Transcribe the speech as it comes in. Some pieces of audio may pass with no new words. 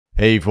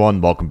Hey everyone,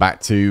 welcome back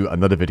to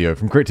another video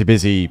from Crypto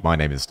Busy. My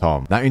name is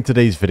Tom. Now in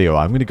today's video,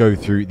 I'm going to go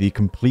through the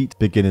complete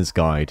beginner's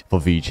guide for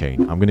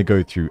VeChain. I'm going to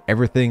go through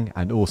everything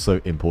and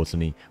also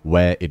importantly,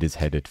 where it is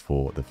headed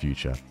for the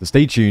future. So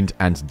stay tuned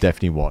and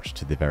definitely watch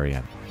to the very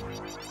end.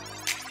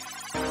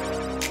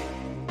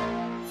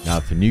 Now,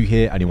 if you're new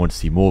here and you want to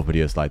see more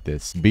videos like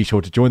this, be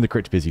sure to join the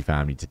Crypto Busy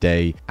family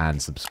today and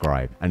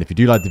subscribe. And if you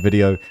do like the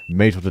video,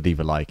 make sure to leave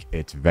a like.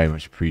 It's very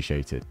much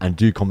appreciated. And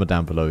do comment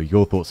down below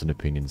your thoughts and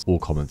opinions. All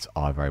comments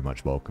are very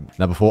much welcome.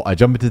 Now, before I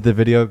jump into the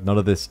video, none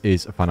of this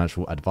is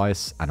financial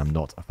advice and I'm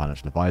not a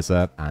financial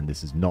advisor and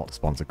this is not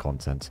sponsored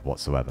content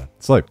whatsoever.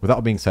 So with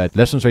that being said,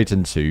 let's jump straight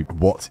into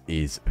what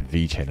is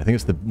VeChain. I think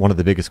it's one of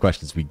the biggest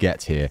questions we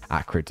get here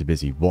at Crypto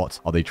Busy. What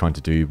are they trying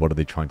to do? What are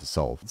they trying to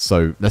solve?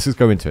 So let's just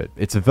go into it.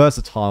 It's a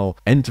versatile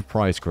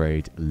enterprise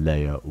grade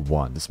layer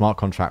 1, the smart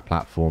contract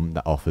platform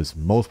that offers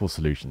multiple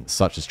solutions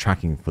such as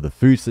tracking for the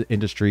food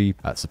industry,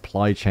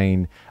 supply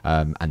chain,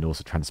 and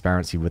also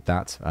transparency with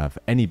that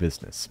for any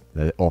business.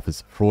 It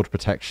offers fraud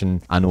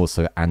protection and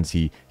also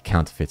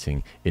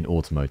anti-counterfeiting in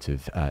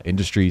automotive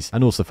industries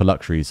and also for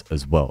luxuries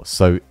as well.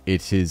 So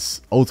it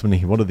is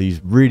ultimately one of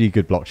these really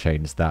good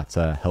blockchains that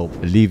help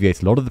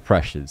alleviate a lot of the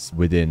pressures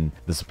within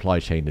the supply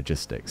chain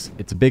logistics.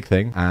 It's a big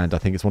thing and I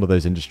think it's one of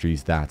those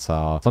industries that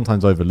are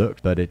sometimes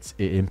overlooked, but it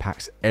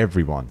impacts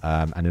everyone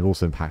and it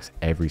also impacts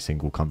every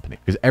single company,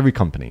 because every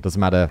company, doesn't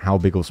matter how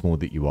big or small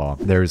that you are,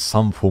 there is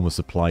some form of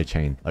supply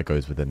chain that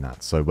goes within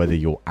that. So whether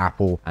you're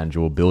Apple and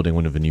you're building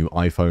one of the new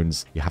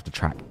iPhones, you have to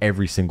track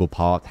every single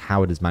part,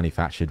 how it is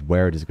manufactured,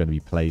 where it is going to be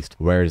placed,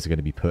 where it is going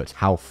to be put,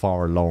 how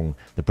far along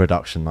the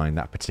production line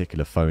that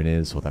particular phone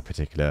is or that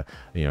particular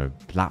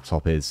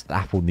laptop is.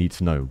 Apple needs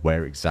to know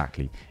where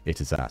exactly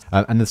it is at.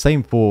 And the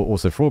same for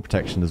also fraud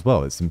protection as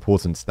well. It's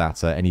important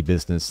that any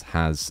business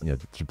has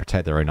to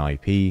protect their own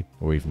IP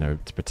or even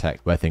to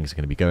protect where things are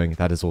going to be going.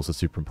 That is also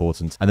super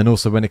important. And then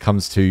also when it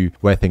comes to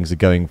where things are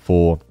going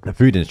for the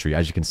food industry,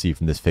 as you can see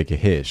from this figure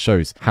here, it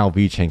shows how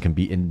VeChain can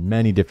be in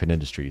many different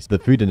industries. The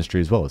food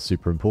industry as well is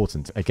super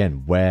important.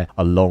 Again, where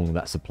along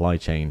that supply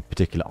chain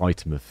particular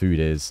item of food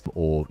is,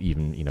 or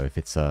even if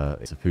it's a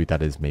food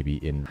that is maybe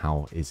in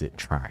how is it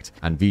tracked.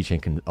 And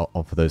VeChain can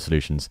offer those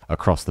solutions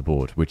across the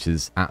board, which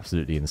is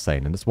absolutely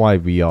insane. And that's why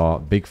we are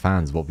big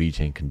fans of what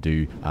VeChain can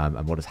do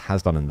and what it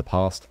has done in the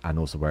past and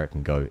also where it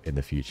can go in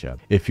the future.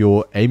 If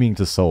you're aiming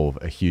to solve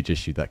a huge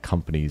issue that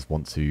companies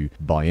want to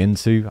buy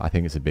into, I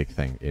think it's a big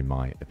thing in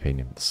my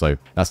opinion. So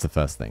that's the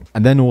first thing.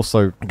 And then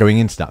also going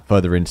into that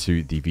further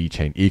into the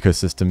VeChain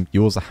ecosystem,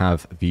 you also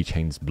have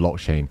VeChain's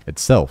blockchain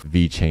itself,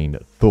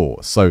 VeChain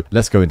Thor. So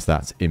let's go into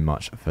that in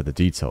much further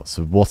detail.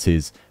 So what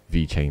is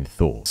VeChain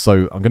Thor?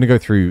 So I'm going to go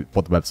through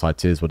what the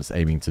website is, what it's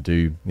aiming to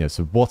do.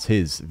 So what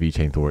is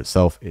VeChain Thor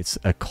itself? It's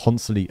a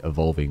constantly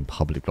evolving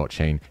public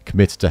blockchain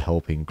committed to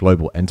helping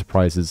global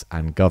enterprises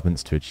and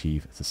governments to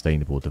achieve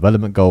sustainable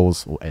development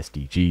goals or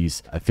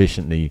SDGs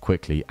efficiently,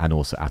 quickly, and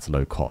also at a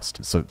low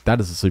cost. So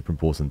that is a super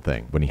important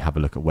thing when you have a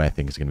look at where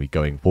things are going to be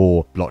going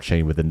for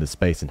blockchain within the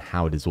space and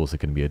how it is also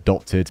going to be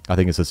adopted. I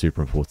think it's a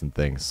super important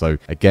thing. So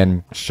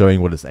again,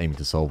 showing what it's aiming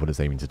to solve, what it's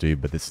aiming to do,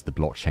 but this is the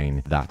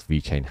blockchain that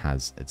VeChain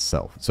has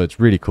itself. So it's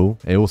really cool.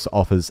 It also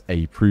offers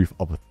a proof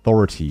of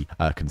authority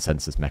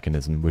consensus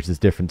mechanism, which is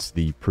different to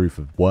the proof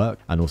of work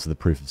and also the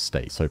proof of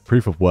stake. So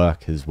proof of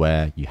work is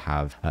where you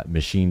have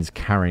machines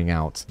carrying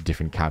out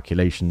different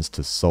calculations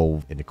to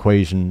solve an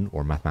equation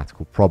or a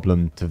mathematical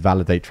problem to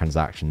validate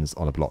transactions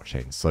on a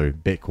blockchain. So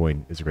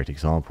Bitcoin is a great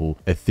example.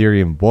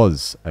 Ethereum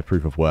was a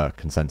proof of work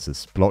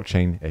consensus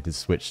blockchain. It is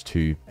switched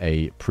to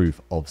a proof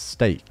of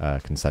stake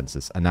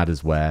consensus, and that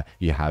is where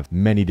you have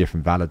many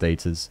different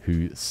validators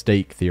who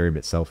stake Ethereum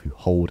itself, who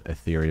hold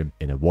Ethereum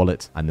in a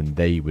wallet, and then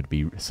they would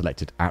be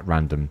selected at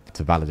random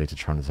to validate a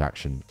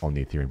transaction on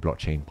the Ethereum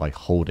blockchain by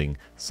holding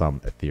some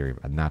Ethereum,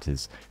 and that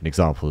is an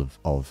example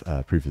of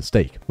proof of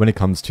stake. When it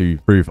comes to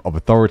proof of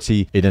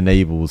authority, it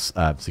enables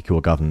secure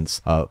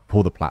governance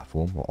for the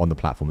platform or on the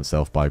platform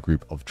itself by a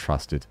group of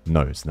trusted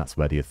nodes, and that's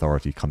where the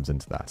authority comes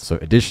into that. So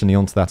additionally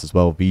onto that as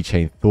well,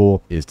 VeChain Thor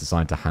is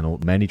designed to handle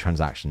many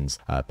transactions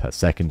per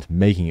second,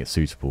 making it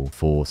suitable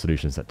for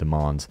solutions that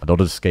demand a lot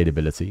of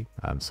scalability.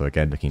 So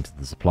again, looking into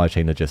the supply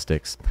chain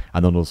logistics,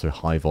 and then also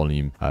high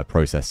volume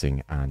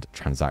processing and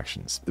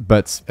transactions.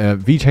 But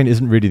VeChain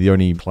isn't really the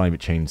only climate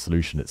change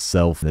solution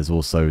itself. There's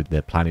also,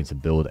 they're planning to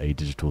build a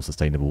digital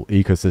sustainable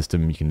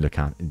ecosystem. You can look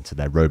out into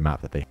their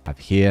roadmap that they have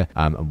here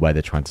and where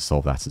they're trying to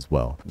solve that as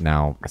well.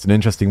 Now, it's an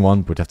interesting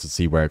one. We'll have to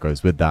see where it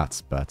goes with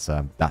that, but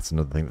that's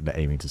another thing that they're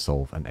aiming to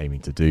solve and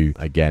aiming to do.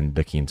 Again,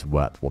 looking into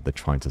what they're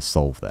trying to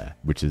solve there,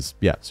 which is,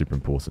 yeah, super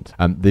important.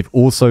 They've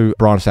also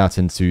branched out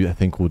into a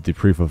thing called the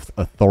Proof of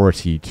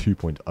Authority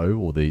 2.0,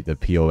 or the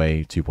the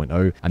POA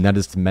 2.0, and that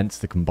is meant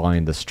to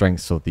combine the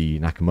strengths of the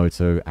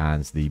Nakamoto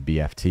and the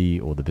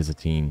BFT, or the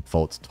VeChain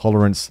fault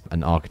tolerance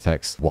and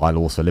architects, while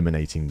also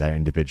eliminating their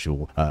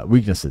individual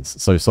weaknesses.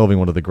 So solving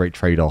one of the great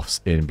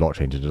trade-offs in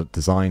blockchain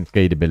design,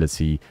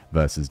 scalability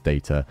versus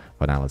data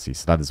finality.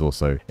 So that is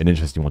also an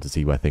interesting one to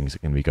see where things are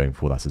going to be going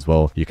for that as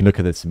well. You can look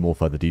at this in more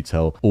further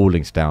detail, all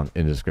links down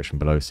in the description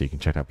below, so you can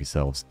check out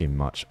yourselves in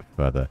much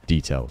further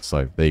detail.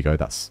 So there you go,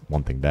 that's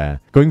one thing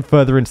there. Going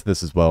further into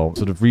this as well,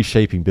 sort of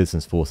reshaping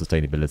business for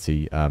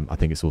sustainability, I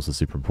think it's also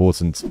super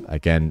important.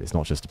 Again, it's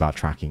not just about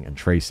tracking and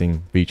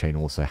tracing. VeChain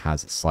also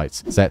has its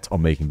sights set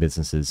on making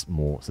businesses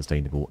more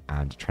sustainable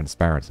and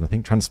transparent. And I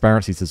think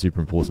transparency is a super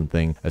important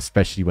thing,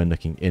 especially when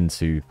looking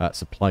into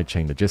supply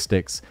chain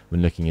logistics,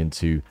 when looking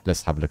into,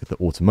 let's have a look at the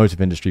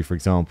automotive industry, for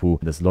example.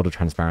 There's a lot of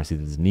transparency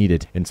that is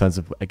needed in terms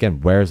of,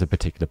 again, where is a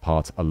particular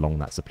part along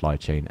that supply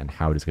chain and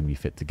how it is going to be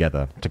fit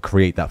together to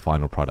create that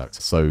final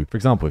product. So, for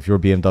example, if you're a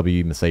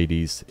BMW,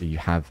 Mercedes, you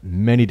have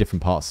many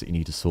different parts that you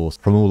need to source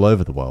from all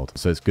over the world.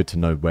 So it's good to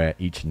know where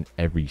each and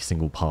every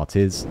single part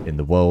is in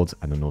the world,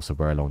 and then also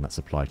where along that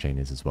supply chain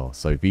is as well.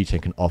 So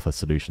VeChain can offer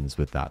solutions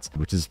with that,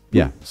 which is,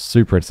 yeah,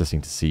 super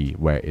interesting to see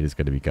where it is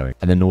going to be going.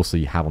 And then also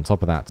you have on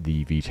top of that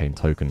the VeChain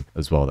token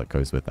as well that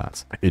goes with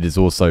that. It is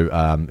also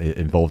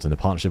involved in a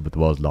partnership with the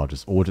world's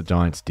largest audit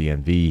giant,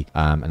 DNV,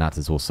 and that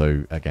is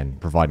also, again,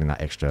 providing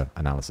that extra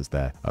analysis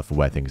there for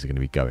where things are going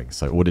to be going.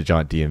 So audit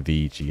giant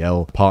DNV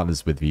GL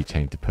partners with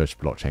VeChain to push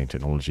blockchain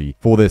technology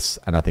for this,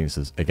 and I think this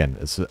is, again,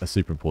 it's a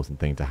super important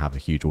thing to have a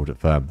huge audit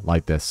firm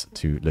like this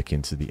to look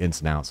into the ins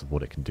and outs of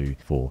what it can do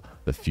for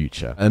the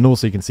future. And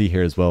also you can see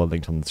here as well,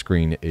 linked on the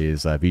screen,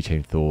 is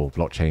VeChain Thor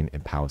blockchain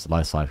empowers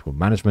lifecycle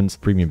management,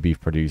 premium beef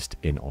produced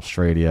in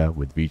Australia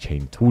with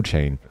VeChain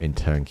toolchain in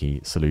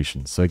turnkey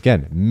solutions. So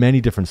again,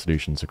 many different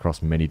solutions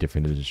across many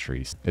different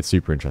industries. It's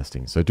super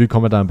interesting. So do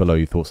comment down below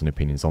your thoughts and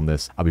opinions on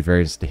this. I'll be very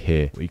interested to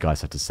hear what you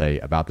guys have to say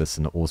about this,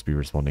 and I'll also be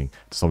responding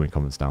to some of the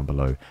comments down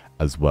below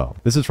as well.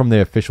 This is from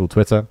their official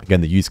Twitter.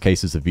 Again, the use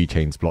cases of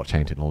VeChain's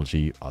blockchain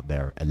technology are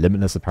there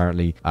limitless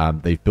apparently.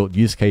 They've built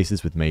use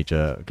cases with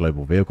major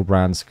global vehicle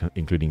brands,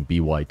 including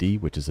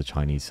BYD, which is a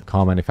Chinese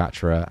car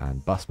manufacturer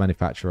and bus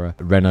manufacturer,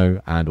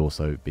 Renault, and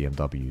also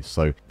BMW.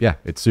 So yeah,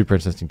 it's super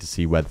interesting to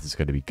see where this is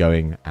going to be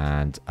going.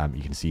 And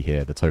you can see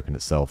here the token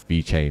itself,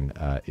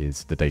 VeChain,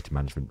 is the data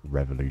management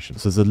revolution.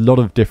 So there's a lot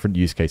of different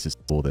use cases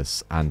for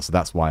this. And so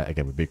that's why,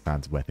 again, we're big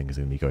fans of where things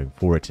are going to be going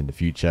for it in the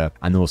future,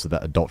 and also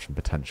that adoption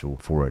potential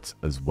for it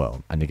as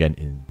well. And again,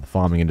 in the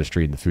farming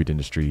industry, in the food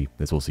industry,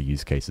 there's also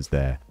use cases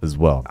there as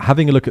well.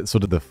 Having a look at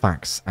sort of the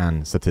facts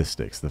and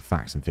statistics, the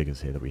facts and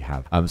figures here that we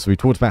have. So we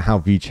talked about how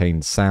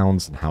VeChain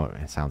sounds and how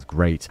it sounds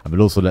great, but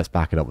also let's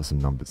back it up with some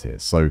numbers here.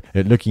 So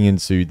looking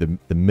into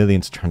the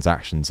millions of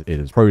transactions it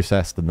has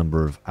processed, the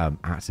number of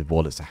active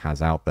wallets it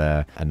has out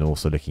there, and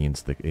also looking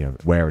into the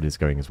where it is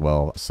going as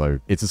well. So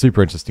it's a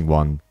super interesting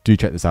one. Do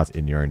check this out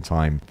in your own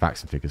time.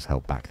 Facts and figures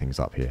help back things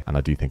up here, and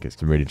I do think it's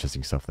some really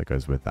interesting stuff that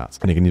goes with that.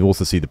 And you can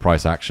also see the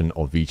price action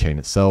of VeChain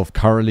itself.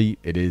 Currently,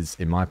 it is,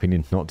 in my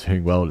opinion, not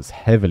doing well. It's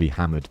heavily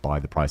hammered by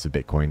the price of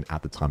Bitcoin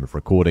at the time of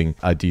recording.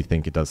 I do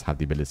think it does have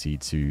the ability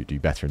to do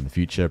better in the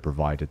future,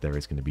 provided there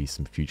is going to be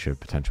some future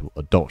potential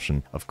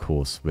adoption, of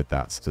course, with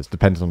that. So it's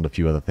dependent on a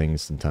few other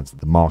things in terms of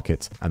the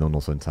market, and then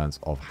also in terms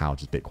of how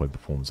just Bitcoin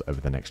performs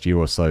over the next year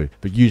or so.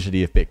 But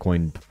usually if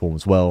Bitcoin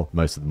performs well,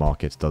 most of the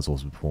market does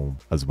also perform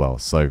as well.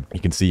 So you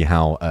can see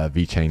how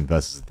VeChain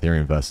versus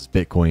Ethereum versus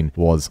Bitcoin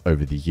was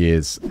over the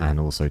years, and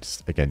also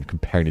just, again,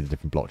 comparing the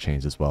different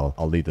blockchains as well.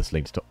 I'll leave this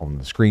linked on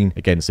the screen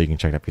again, so you can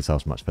check it out for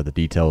yourselves much further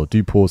detail.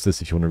 Do pause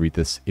this if you want to read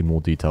this in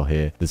more detail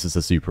here. This is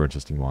a super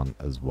interesting one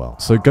as well.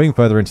 So going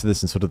further into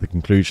this and sort of the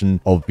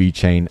conclusion of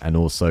VeChain, and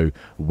also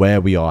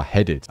where we are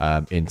headed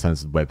in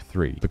terms of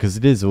Web3, because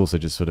it is also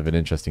just sort of an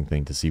interesting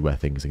thing to see where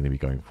things are going to be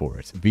going for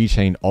it.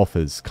 VeChain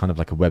offers kind of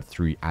like a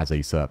Web3 as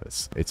a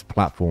service. It's a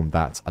platform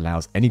that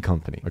allows any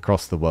company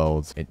across the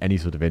world in any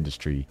sort of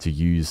industry to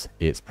use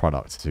its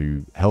product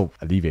to help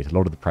alleviate a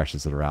lot of the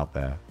pressures that are out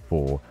there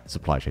for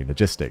supply chain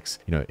logistics.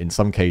 In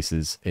some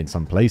cases, in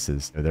some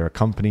places, there are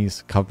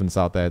companies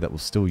out there that will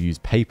still use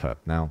paper.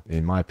 Now,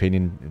 in my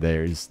opinion,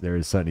 there is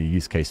certainly a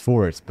use case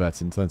for it,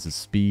 but in terms of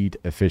speed,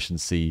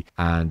 efficiency,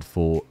 and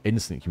for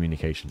instant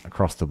communication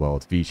across the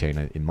world,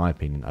 VeChain, in my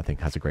opinion, I think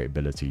has a great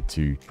ability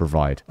to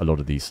provide a lot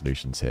of these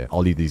solutions here.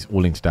 I'll leave these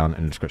all linked down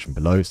in the description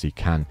below, so you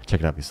can check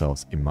it out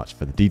yourselves in much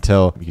further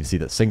detail. You can see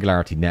that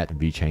Singularity Net and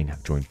VeChain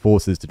have joined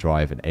forces to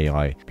drive an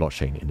AI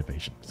blockchain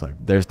innovation. So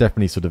there's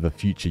definitely sort of a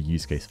future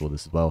use case for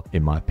this as well,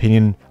 in my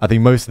opinion. I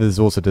think most of this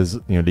also does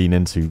lean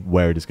into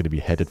where it is going to be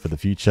headed for the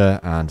future,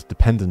 and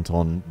dependent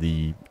on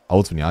the,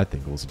 ultimately, I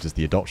think also just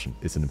the adoption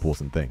is an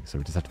important thing. So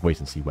we just have to wait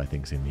and see where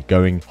things are going to be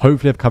going.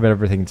 Hopefully I've covered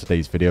everything in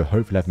today's video.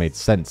 Hopefully I've made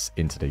sense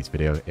in today's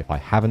video. If I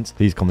haven't,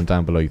 please comment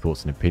down below your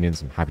thoughts and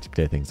opinions. I'm happy to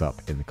clear things up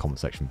in the comment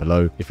section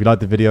below. If you liked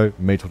the video,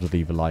 make sure to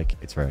leave a like.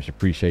 It's very much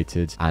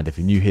appreciated. And if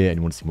you're new here and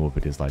you want to see more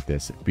videos like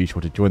this, be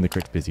sure to join the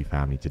Crypto Busy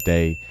family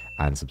today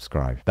and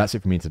subscribe. That's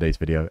it for me in today's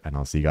video, and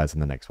I'll see you guys in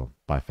the next one.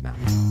 Bye for now.